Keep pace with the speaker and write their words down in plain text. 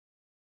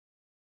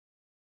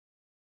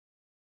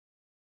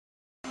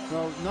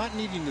Well, not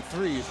needing the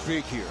three is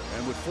big here.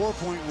 And with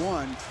 4.1,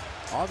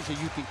 obviously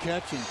you can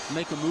catch and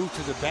make a move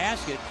to the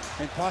basket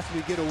and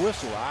possibly get a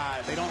whistle.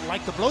 They don't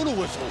like to blow the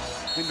whistle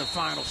in the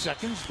final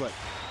seconds, but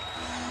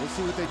we'll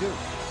see what they do.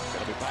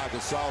 Going to be Pau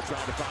Gasol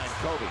trying to find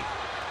Kobe.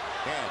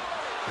 And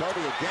Kobe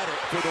will get it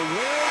for the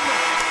win.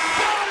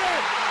 Got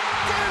it!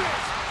 Did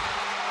it!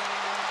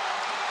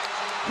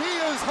 He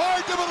is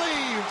hard to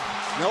believe.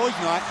 No,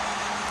 he's not.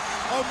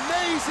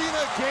 Amazing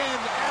again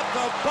at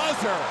the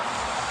buzzer.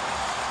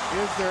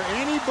 Is there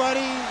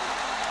anybody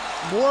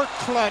more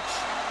clutch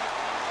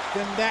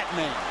than that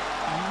man?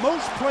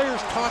 Most players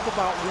talk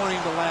about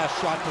wanting the last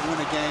shot to win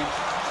a game,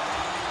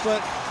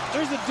 but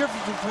there's a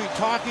difference between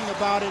talking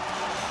about it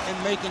and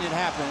making it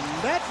happen.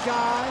 That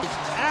guy is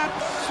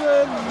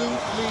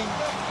absolutely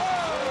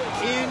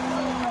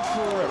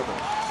incredible.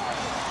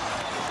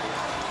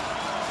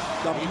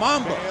 The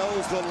Mamba. He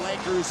bails the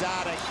Lakers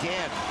out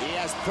again. He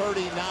has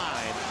 39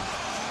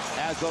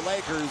 as the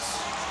Lakers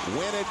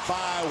win it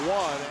by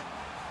 1.